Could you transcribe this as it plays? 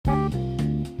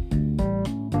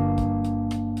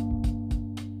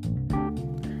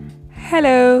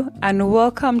Hello and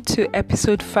welcome to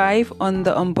episode 5 on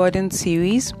the onboarding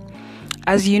series.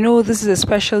 As you know, this is a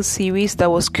special series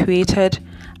that was created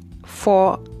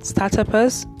for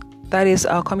startuppers, that is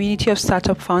our community of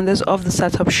startup founders of the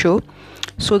Startup Show,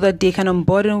 so that they can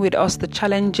onboard with us the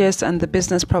challenges and the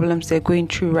business problems they're going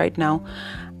through right now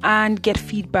and get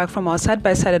feedback from our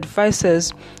side-by-side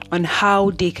advisors on how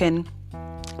they can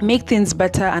make things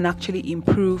better and actually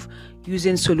improve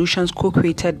using solutions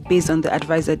co-created based on the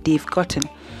advice that they've gotten.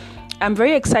 I'm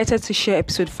very excited to share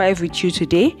episode 5 with you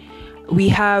today. We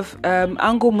have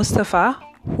Ango Mustafa,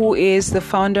 who is the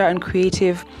founder and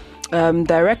creative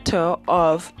director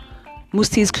of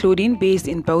Musti's Clothing based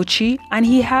in Bauchi, and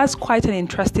he has quite an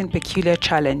interesting, peculiar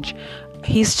challenge.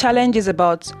 His challenge is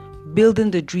about building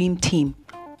the dream team.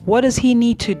 What does he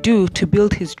need to do to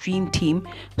build his dream team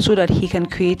so that he can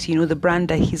create, the brand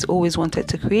that he's always wanted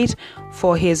to create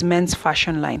for his men's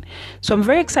fashion line? So I'm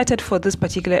very excited for this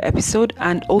particular episode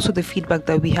and also the feedback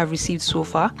that we have received so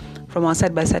far from our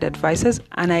side-by-side advisors.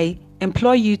 And I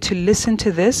implore you to listen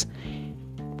to this,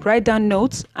 write down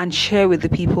notes, and share with the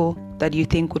people that you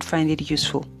think would find it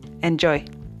useful. Enjoy.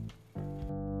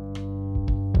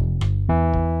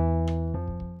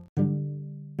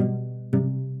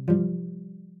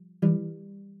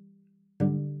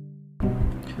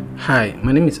 Hi,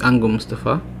 my name is Ango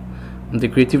Mustafa. I'm the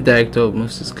creative director of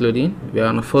Musti's Clothing. We are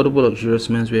an affordable, luxurious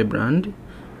menswear brand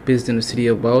based in the city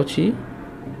of Bauchi.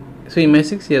 So in my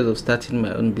 6 years of starting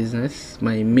my own business,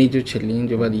 my major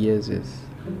challenge over the years is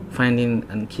finding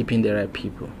and keeping the right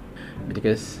people.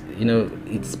 Because,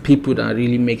 it's people that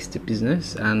really makes the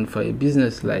business. And for a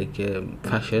business like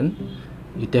fashion,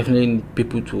 you definitely need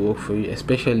people to work for you,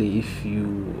 especially if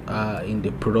you are in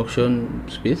the production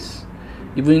space.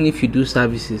 Even if you do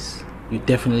services, you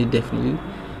definitely need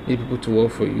people to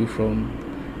work for you, from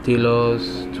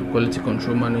tailors to quality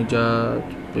control manager,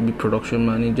 maybe production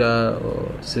manager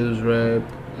or sales rep,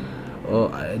 or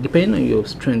depending on your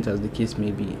strength as the case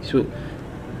may be. So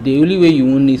the only way you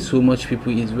won't need so much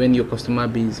people is when your customer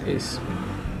base is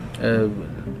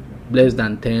less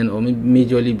than 10 or maybe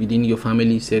majorly within your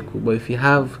family circle. But if you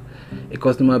have a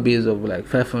customer base of like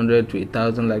 500 to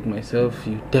 1,000 like myself,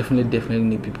 you definitely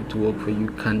need people to work for you.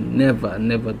 You can never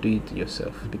do it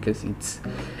yourself because it's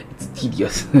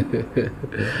tedious.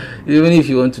 Even if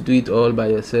you want to do it all by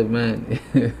yourself, man,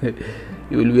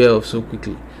 you will wear off so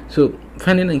quickly. So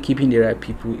finding and keeping the right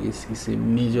people is a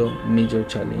major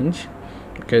challenge,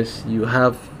 because you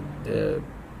have the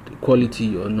quality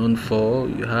you're known for,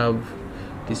 you have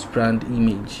this brand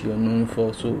image you're known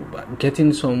for. So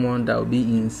getting someone that will be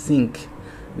in sync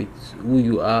with who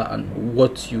you are and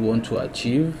what you want to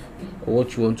achieve or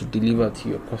what you want to deliver to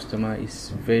your customer is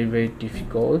very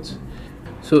difficult.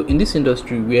 So in this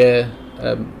industry where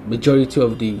majority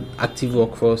of the active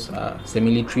workforce are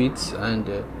semi-literate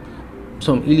and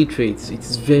some illiterates,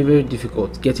 it's very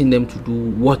difficult getting them to do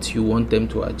what you want them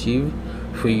to achieve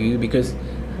for you, because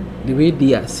the way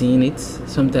they are seeing it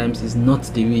sometimes is not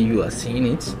the way you are seeing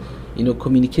it.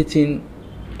 Communicating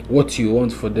what you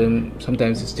want for them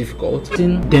sometimes is difficult.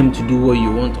 Getting them to do what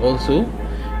you want also,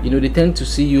 they tend to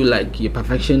see you like you're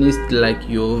perfectionist, like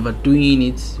you're overdoing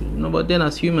it. But then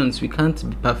as humans, we can't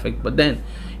be perfect. But then,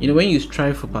 when you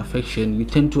strive for perfection, you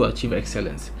tend to achieve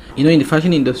excellence. In the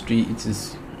fashion industry, it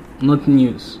is not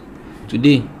news.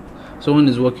 Today, someone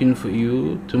is working for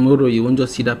you. Tomorrow, you won't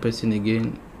just see that person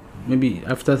again. Maybe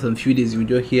after some few days, you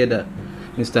just hear that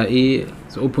Mr. A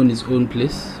has opened his own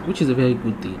place, which is a very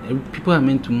good thing. People are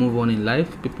meant to move on in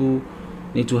life. People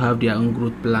need to have their own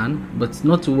growth plan, but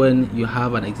not when you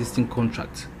have an existing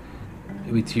contract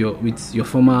with your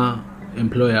former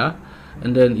employer,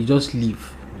 and then you just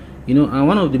leave. And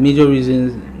one of the major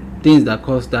things that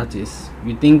cause that is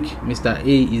you think Mr.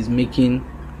 A is making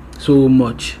so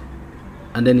much,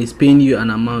 and then he's paying you an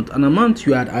amount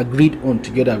you had agreed on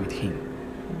together with him.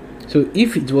 So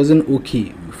if it wasn't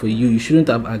okay for you, you shouldn't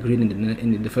have agreed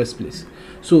in the first place.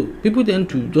 So people tend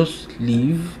to just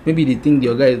leave. Maybe they think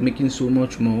the guy is making so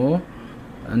much more,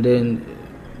 and then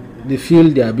they feel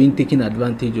they are being taken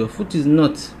advantage of, which is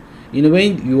not.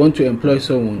 When you want to employ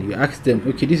someone, you ask them,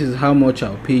 okay, this is how much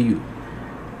I'll pay you,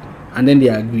 and then they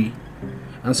agree.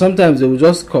 And sometimes they will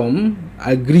just come,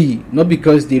 agree, not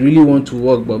because they really want to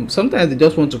work, but sometimes they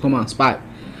just want to come and spy.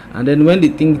 And then when they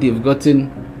think they've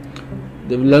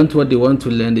learned what they want to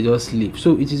learn, they just leave.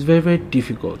 So it is very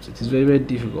difficult. It is very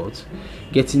difficult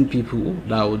getting people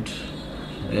that would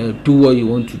do what you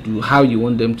want to do, how you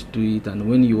want them to do it, and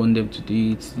when you want them to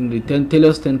do it.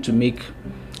 Tailors tend to make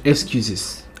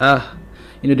excuses.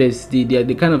 There's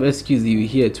the kind of excuse you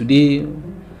hear today.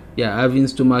 Having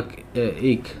stomach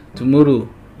ache. Tomorrow,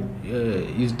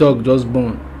 his dog just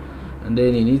born. and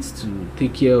then he needs to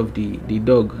take care of the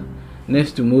dog.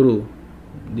 Next tomorrow,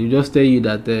 they just tell you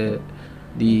that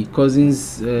the cousin's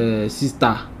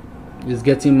sister is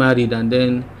getting married, and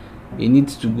then he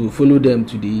needs to go follow them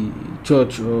to the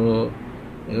church, or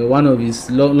one of his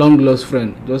long lost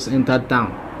friend just entered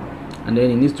town, and then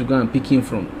he needs to go and pick him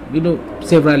from,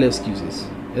 several excuses,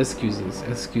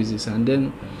 and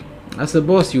then as a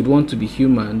boss, you'd want to be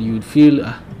human. You'd feel,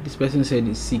 this person said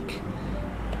he's sick,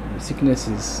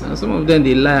 sicknesses, and some of them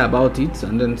they lie about it,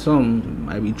 and then some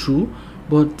might be true,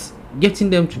 but getting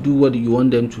them to do what you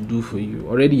want them to do for you.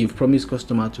 Already you've promised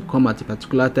customer to come at a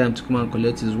particular time to come and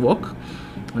collect his work,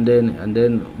 and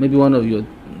then maybe one of your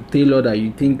tailor that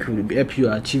you think will help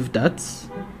you achieve that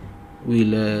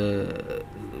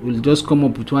will just come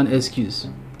up with one excuse,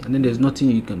 and then there's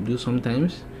nothing you can do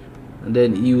sometimes. And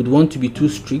then you would want to be too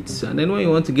strict, and then when you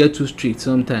want to get too strict,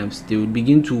 sometimes they will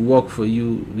begin to work for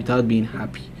you without being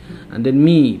happy. And then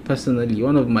me personally,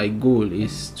 one of my goal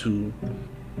is to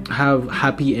have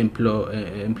happy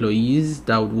employees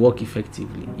that would work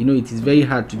effectively. It is very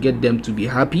hard to get them to be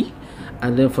happy,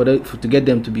 and then to get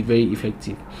them to be very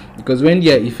effective, because when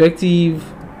they are effective,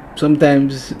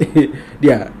 sometimes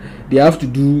they have to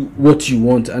do what you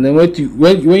want, and then when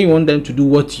you want them to do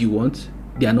what you want,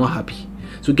 they are not happy.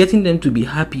 So getting them to be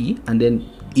happy and then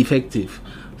effective,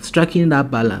 striking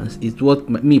that balance is what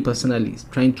me personally is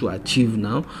trying to achieve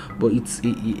now. But it's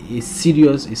a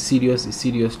serious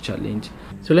challenge.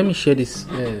 So let me share this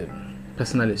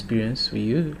personal experience with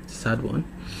you. It's a sad one.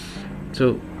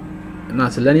 So now,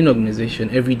 as a learning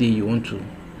organization, every day you want to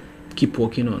keep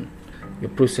working on your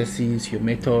processes, your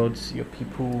methods, your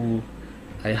people.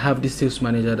 I have this sales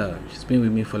manager that she's been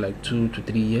with me for like 2 to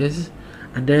 3 years,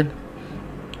 and then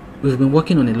we've been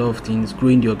working on a lot of things,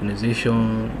 growing the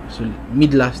organization. So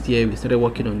mid last year, we started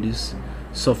working on this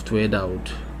software that would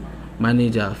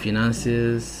manage our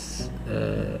finances,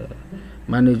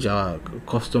 manage our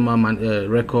customer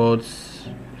records,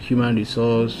 human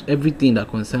resource, everything that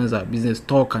concerns our business,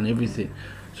 talk and everything.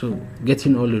 So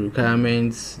getting all the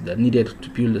requirements that needed to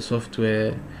build the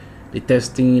software, the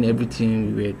testing,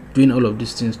 everything. We were doing all of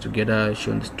these things together.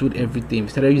 She understood everything. We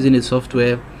started using the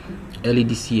software early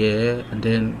this year, and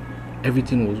then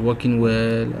everything was working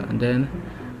well. And then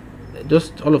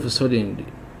just all of a sudden,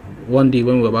 one day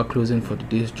when we were about closing for the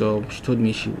day's job, she told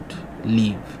me she would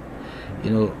leave,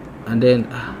 and then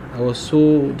I was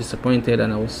so disappointed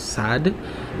and I was sad,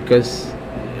 because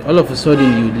all of a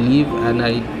sudden you'd leave, and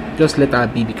I just let her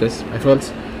be, because I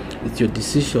felt it's your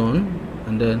decision,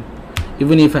 and then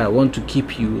even if I want to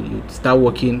keep you, you start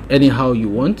working anyhow you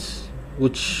want,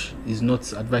 which is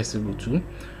not advisable too.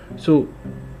 So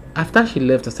after she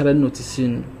left, I started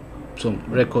noticing some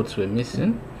records were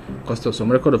missing,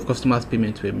 some record of customers'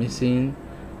 payments were missing,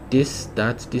 this,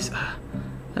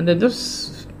 and then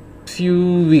just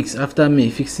few weeks after me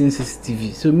fixing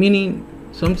CCTV, so meaning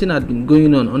something had been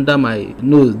going on under my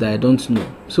nose that I don't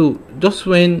know. So just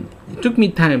when it took me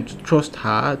time to trust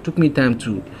her, it took me time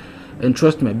to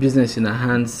entrust my business in her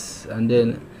hands, and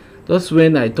then that's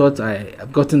when I thought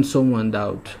I've gotten someone that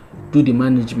would do the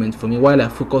management for me while I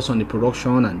focus on the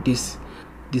production, and this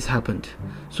happened.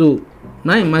 So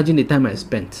now imagine the time I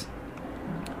spent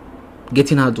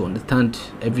getting her to understand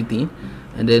everything,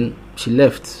 and then she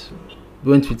left,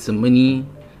 went with some money.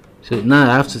 So now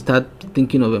I have to start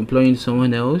thinking of employing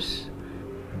someone else,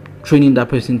 training that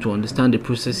person to understand the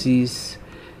processes,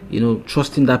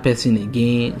 trusting that person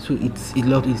again. So it's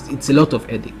a lot of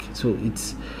headache. So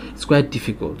it's quite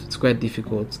difficult. It's quite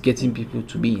difficult getting people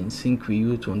to be in sync with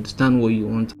you, to understand what you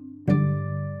want.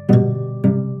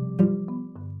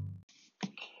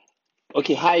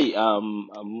 Okay, hi,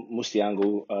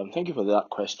 Mustiango. Thank you for that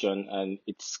question. And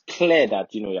it's clear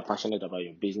that you're passionate about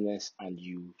your business and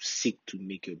you seek to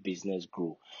make your business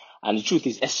grow. And the truth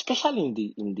is,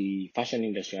 especially in the fashion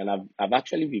industry, and I've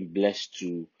actually been blessed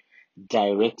to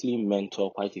directly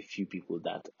mentor quite a few people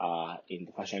that are in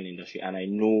the fashion industry, and I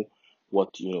know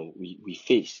what we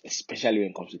face, especially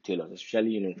when it comes to tailors,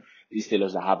 especially these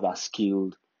tailors that have that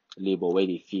skilled labor where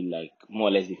they feel like more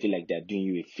or less they feel like they're doing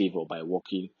you a favor by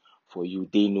working for you.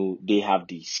 They know they have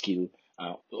the skill.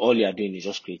 All you are doing is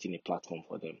just creating a platform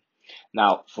for them.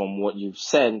 Now, from what you've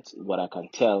said, what I can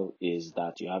tell is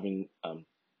that you're having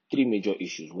three major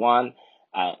issues. One,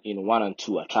 one and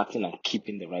two, attracting and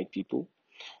keeping the right people.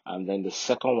 And then the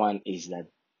second one is that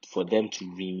for them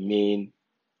to remain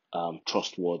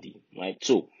trustworthy, right?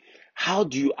 So how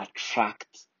do you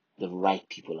attract the right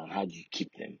people and how do you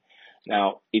keep them?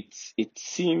 Now, it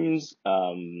seems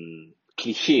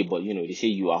cliche, but they say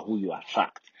you are who you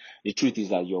attract. The truth is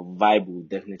that your vibe will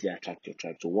definitely attract your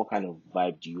tribe. So what kind of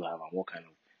vibe do you have and what kind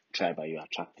of tribe are you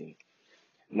attracting?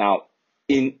 Now,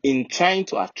 in trying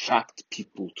to attract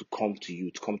people to come to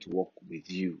you, to come to work with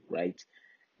you, right?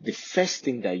 The first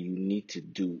thing that you need to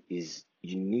do is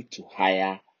you need to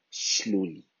hire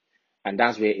slowly. And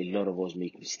that's where a lot of us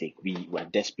make mistake. We are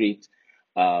desperate.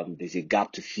 There's a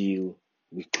gap to fill.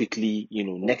 We quickly,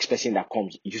 next person that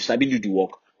comes, you sabi do the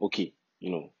work. Okay,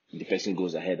 the person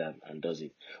goes ahead and does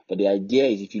it. But the idea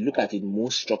is, if you look at it,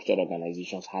 most structured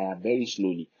organizations hire very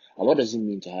slowly. And what does it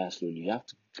mean to hire slowly? You have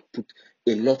to put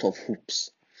a lot of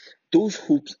hoops. Those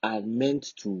hoops are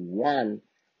meant to, one,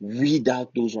 weed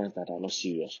out those ones that are not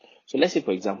serious. So let's say,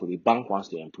 for example, the bank wants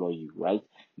to employ you, right?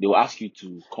 They will ask you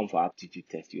to come for aptitude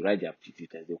test. You write the aptitude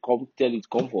test. They'll tell you to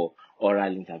come for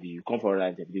oral interview. You come for oral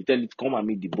interview. They tell you to come and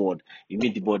meet the board. You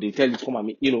meet the board. They tell you to come and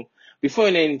meet, before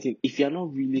you know anything, if you're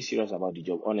not really serious about the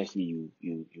job, honestly,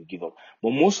 you give up.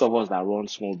 But most of us that run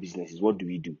small businesses, what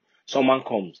do? Someone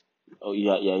comes, oh,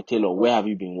 you're a tailor. Where have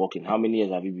you been working? How many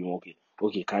years have you been working?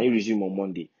 Okay, can you resume on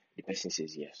Monday? The person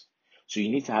says yes. So you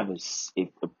need to have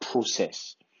a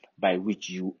process by which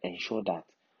you ensure that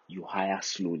you hire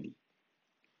slowly.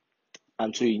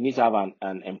 And so you need to have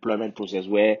an employment process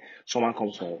where someone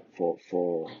comes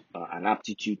for an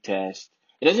aptitude test.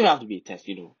 It doesn't even have to be a test,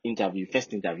 interview,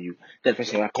 first interview, tell the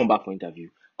person, come back for interview,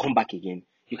 come back again.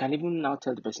 You can even now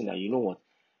tell the person that, you know what,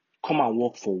 come and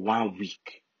work for 1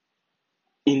 week,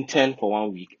 intern for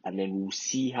 1 week, and then we'll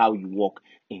see how you work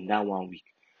in that 1 week.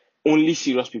 Only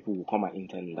serious people will come and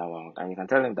intern in that 1 week. And you can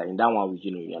tell them that in that 1 week,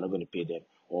 you're not going to pay them,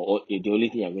 or the only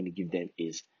thing you're going to give them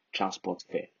is transport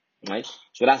fare, right?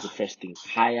 So that's the first thing,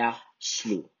 hire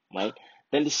slow, right?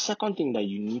 Then the second thing that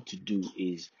you need to do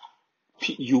is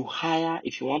you hire,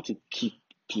 if you want to keep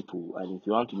people, and if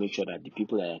you want to make sure that the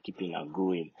people that you're keeping are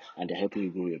growing and they're helping you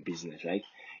grow your business, right?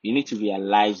 You need to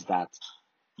realize that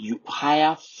you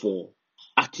hire for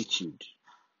attitude,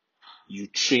 you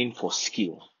train for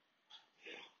skill.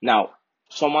 Now,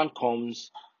 someone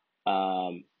comes,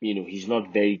 he's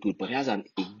not very good, but he has a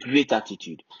great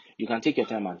attitude. You can take your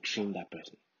time and train that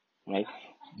person, right?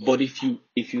 But if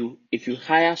you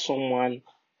hire someone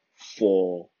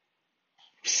for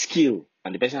skill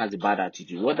and the person has a bad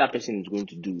attitude, what that person is going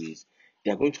to do is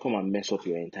they are going to come and mess up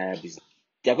your entire business.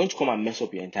 They are going to come and mess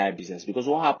up your entire business, because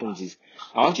what happens is,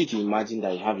 I want you to imagine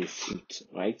that you have a fruit,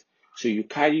 right? So you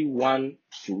carry one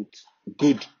fruit,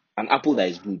 good, an apple that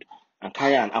is good, and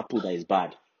carry an apple that is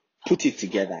bad. Put it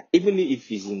together, even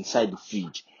if it's inside the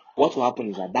fridge. What will happen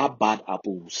is that bad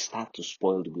apple will start to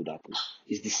spoil the good apple.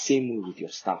 It's the same way with your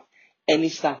staff. Any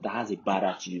staff that has a bad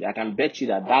attitude, I can bet you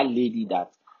that lady that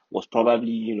was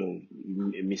probably,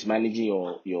 mismanaging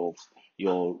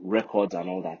your records and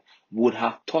all that, would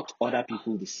have taught other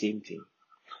people the same thing.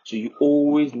 So you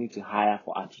always need to hire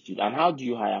for attitude. And how do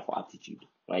you hire for attitude,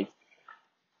 right?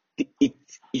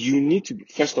 You need to,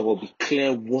 first of all, be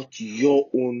clear what your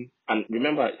own, and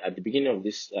remember at the beginning of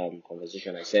this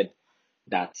conversation, I said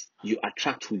that you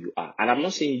attract who you are. And I'm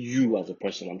not saying you as a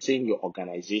person, I'm saying your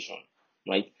organization,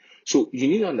 right? So you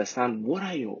need to understand what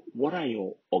are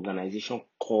your organization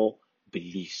core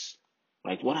beliefs,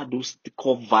 right? What are those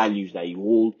core values that you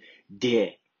hold dear?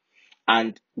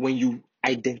 And when you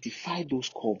identify those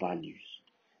core values,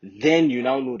 then you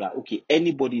now know that, okay,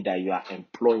 anybody that you are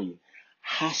employing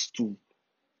has to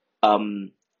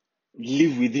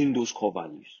live within those core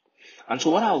values. And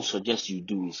so what I would suggest you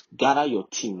do is gather your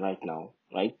team right now,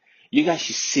 right? You guys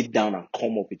should sit down and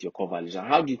come up with your core values. And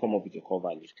how do you come up with your core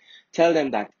values? Tell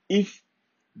them that if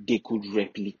they could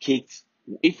replicate,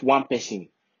 if one person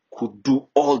could do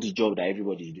all the job that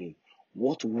everybody is doing,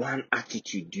 what one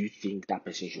attitude do you think that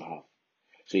person should have?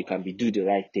 So it can be do the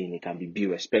right thing, it can be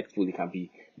respectful, it can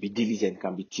be diligent, it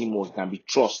can be teamwork, it can be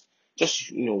trust.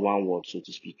 Just, one word, so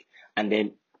to speak. And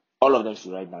then all of them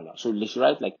should write down. So they should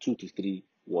write like 2 to 3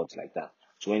 words like that.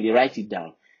 So when they write it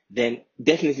down, then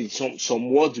definitely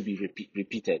some words will be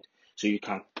repeated. So you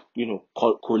can,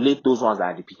 collate those ones that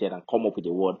are repeated and come up with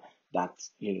a word that,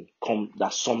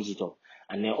 that sums it up.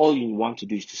 And then all you want to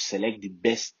do is to select the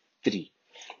best 3.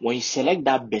 When you select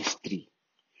that best 3,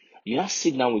 you now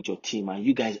sit down with your team and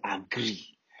you guys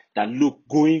agree that, look,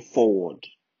 going forward,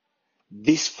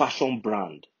 this fashion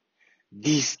brand,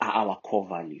 these are our core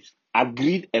values.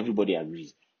 Agreed, everybody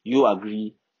agrees. You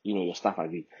agree, your staff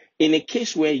agree. In a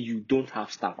case where you don't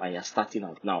have staff and you're starting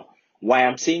out now, why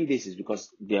I'm saying this is because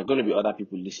there are going to be other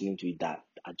people listening to it that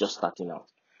are just starting out.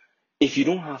 If you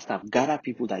don't have staff, gather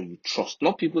people that you trust,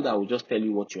 not people that will just tell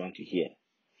you what you want to hear.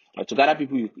 But to gather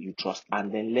people you trust,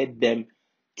 and then let them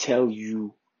tell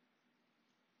you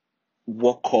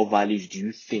what core values do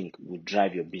you think will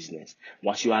drive your business.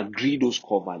 Once you agree those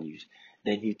core values,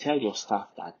 then you tell your staff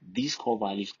that these core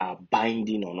values are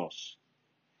binding on us.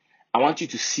 I want you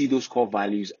to see those core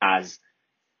values as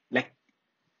like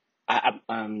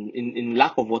in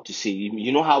lack of what to say,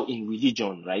 you know how in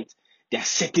religion, right? There are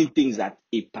certain things that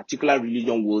a particular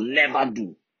religion will never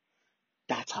do.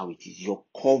 That's how it is. Your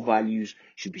core values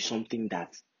should be something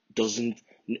that doesn't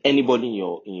anybody in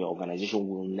your organization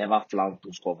will never flout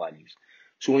those core values.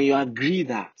 So when you agree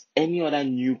that any other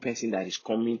new person that is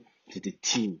coming to the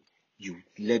team, you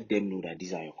let them know that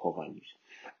these are your core values.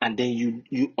 And then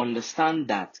you understand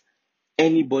that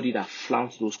anybody that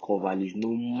flaunts those core values, no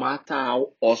matter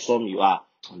how awesome you are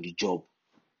on the job,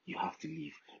 you have to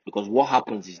leave. Because what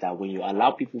happens is that when you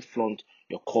allow people flaunt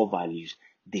your core values,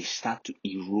 they start to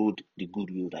erode the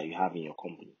goodwill that you have in your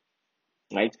company.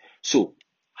 Right? So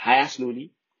hire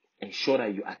slowly, ensure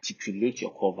that you articulate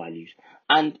your core values.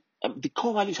 And the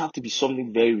core values have to be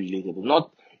something very relatable,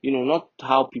 not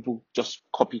how people just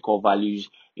copy core values,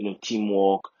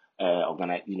 teamwork,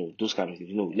 organize, those kind of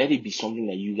things. Let it be something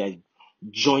that you guys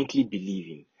jointly believe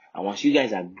in. And once you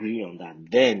guys agree on that,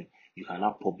 then you can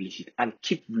now publish it and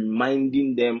keep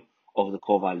reminding them of the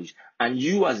core values. And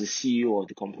you, as the CEO of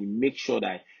the company, make sure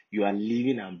that you are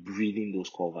living and breathing those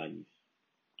core values.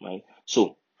 Right?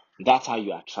 So that's how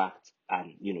you attract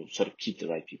and sort of keep the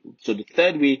right people. So the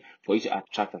third way for you to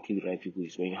attract and keep the right people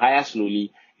is when you hire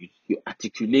slowly, you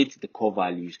articulate the core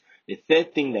values. The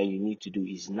third thing that you need to do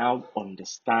is now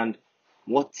understand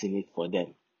what's in it for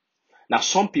them. Now,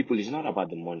 some people, it's not about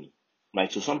the money,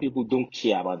 right? So some people don't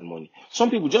care about the money. Some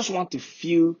people just want to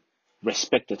feel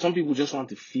respected. Some people just want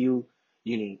to feel,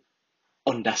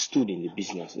 understood in the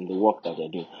business, in the work that they're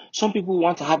doing. Some people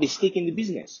want to have a stake in the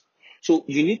business. So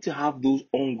you need to have those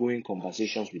ongoing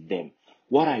conversations with them.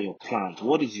 What are your plans?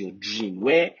 What is your dream?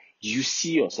 Where do you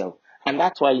see yourself? And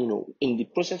that's why, in the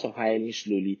process of hiring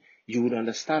slowly, you would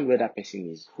understand where that person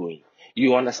is going.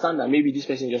 You understand that maybe this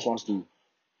person just wants to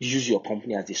use your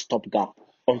company as a stopgap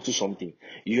onto something.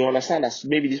 You understand that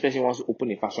maybe this person wants to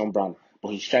open a fashion brand, but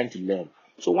he's trying to learn.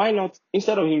 So why not,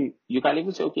 instead of him, you can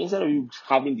even say, okay, instead of you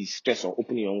having the stress of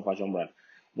opening your own fashion brand,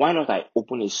 why not I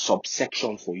open a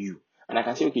subsection for you? And I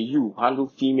can say, okay, you handle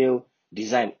female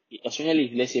design, especially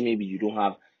if, let's say, maybe you don't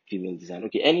have female design.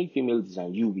 Okay, any female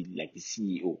design, you will be like the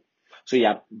CEO. So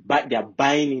they're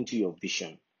buying into your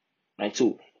vision, right?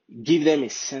 So give them a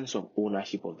sense of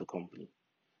ownership of the company.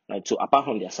 Right? So apart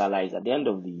from their salaries, at the end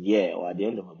of the year or at the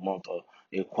end of a month or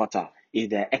a quarter, if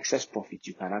there are excess profits,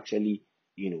 you can actually,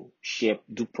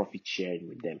 do profit sharing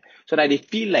with them, so that they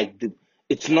feel like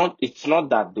it's not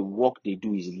that the work they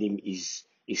do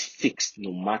is fixed,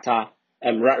 no matter,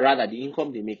 rather the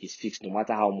income they make is fixed no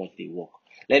matter how much they work.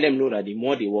 Let them know that the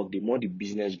more they work, the more the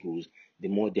business grows, the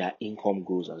more their income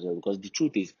grows as well. Because the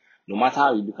truth is, no matter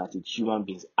how you look at it, human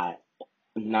beings are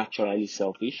naturally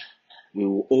selfish. We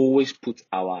will always put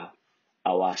our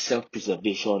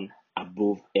self-preservation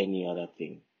above any other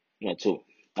thing. Yeah, so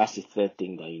that's the third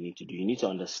thing that you need to do. You need to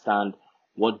understand,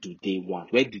 what do they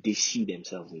want? Where do they see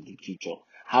themselves in the future?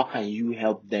 How can you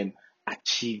help them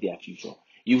achieve their future?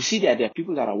 You see that there are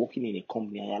people that are working in a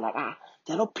company and you're like,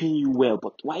 they're not paying you well,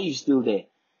 but why are you still there?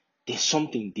 There's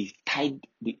something they've tied,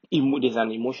 there's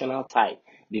an emotional tie.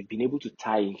 They've been able to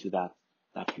tie into that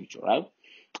future, right?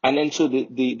 And then so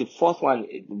the fourth one,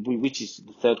 which is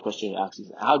the third question you asked,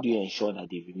 is how do you ensure that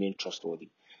they remain trustworthy?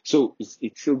 So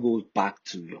it still goes back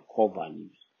to your core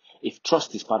values. If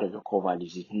trust is part of your core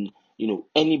values, if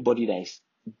anybody that is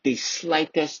the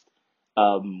slightest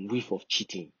whiff of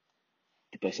cheating,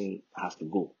 the person has to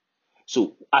go.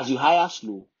 So as you hire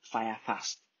slow, fire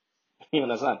fast. You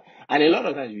understand? And a lot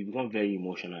of times we become very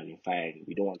emotional in firing.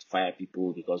 We don't want to fire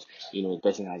people because the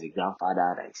person has a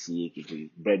grandfather that is sick, is the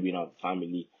breadwinner of the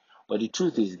family. But the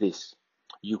truth is this: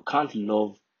 you can't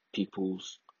love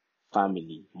people's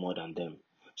family more than them.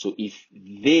 So if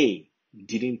they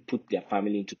didn't put their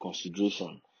family into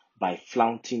consideration by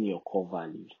flaunting your core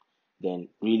values, then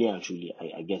really and truly,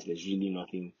 I guess there's really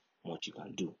nothing much you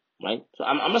can do, right? So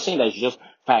I'm not saying that you should just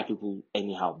fire people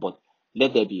anyhow, but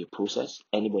let there be a process.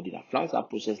 Anybody that flouts that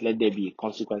process, let there be a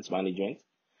consequence management,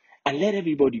 and let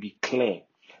everybody be clear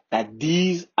that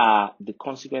these are the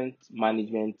consequence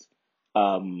management,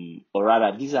 or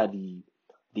rather, these are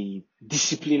the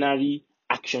disciplinary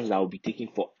actions that will be taken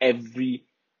for every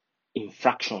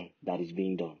infraction that is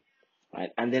being done,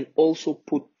 right? And then also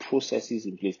put processes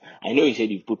in place. I know you said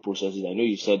you put processes. I know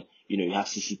you said you have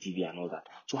CCTV and all that.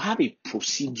 So have a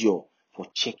procedure for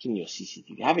checking your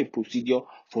CCTV. Have a procedure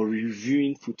for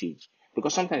reviewing footage,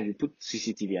 because sometimes we put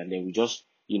CCTV and then we just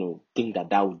think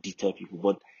that will deter people.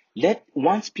 But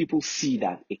once people see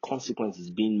that a consequence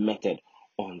is being meted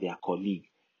on their colleague,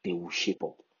 they will shape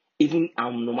up, even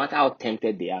no matter how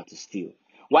tempted they are to steal.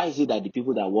 Why is it that the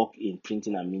people that work in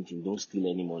printing and minting don't steal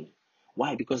any money?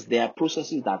 Why? Because there are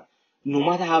processes that no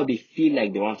matter how they feel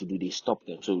like they want to do, they stop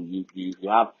them. So you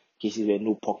have cases where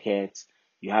no pockets,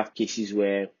 you have cases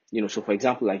where, so for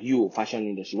example, like fashion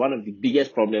industry, one of the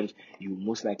biggest problems you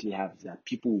most likely have is that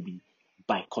people will be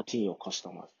boycotting your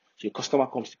customers. So your customer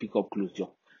comes to pick up clothes,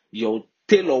 your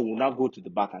tailor will now go to the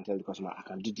back and tell the customer, I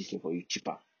can do this thing for you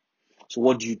cheaper. So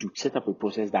what do you do? Set up a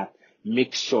process that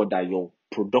makes sure that your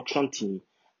production team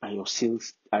and your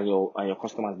sales and your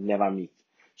customers never meet.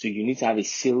 So you need to have a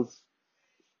sales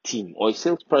team or a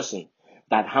salesperson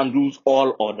that handles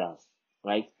all orders,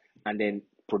 right? And then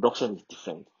production is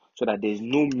different, so that there's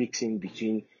no mixing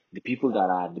between the people that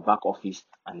are at the back office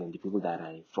and then the people that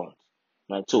are in front,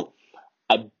 right? So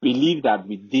I believe that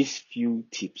with these few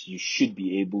tips, you should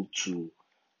be able to,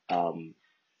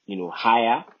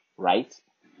 hire, right?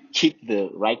 Keep the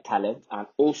right talent and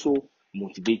also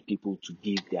motivate people to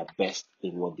give their best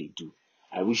in what they do.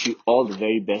 I wish you all the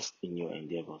very best in your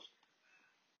endeavors.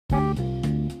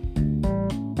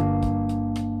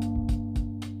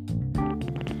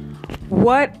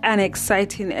 What an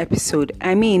exciting episode.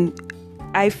 I mean,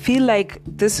 I feel like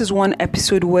this is one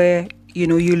episode where,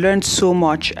 you learned so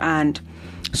much, and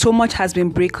so much has been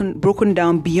broken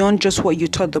down beyond just what you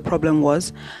thought the problem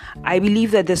was. I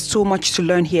believe that there's so much to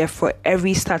learn here for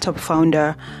every startup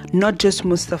founder, not just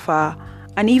Mustafa,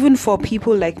 and even for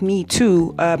people like me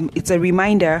too. It's a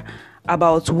reminder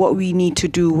about what we need to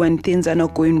do when things are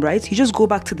not going right. You just go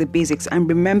back to the basics and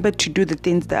remember to do the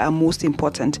things that are most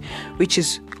important, which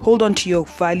is hold on to your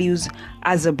values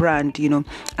as a brand,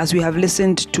 as we have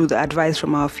listened to the advice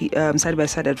from our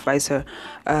side-by-side advisor,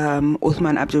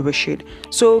 Uthman Abdul Rashid.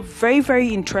 So very, very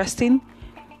interesting.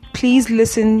 Please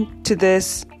listen to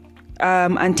this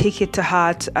and take it to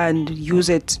heart and use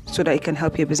it so that it can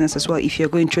help your business as well if you're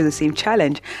going through the same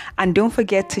challenge. And don't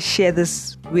forget to share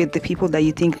this with the people that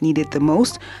you think need it the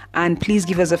most. And please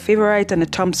give us a favorite and a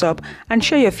thumbs up and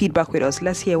share your feedback with us.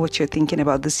 Let's hear what you're thinking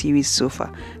about the series so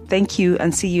far. Thank you,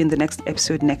 and see you in the next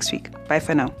episode next week. Bye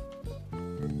for now.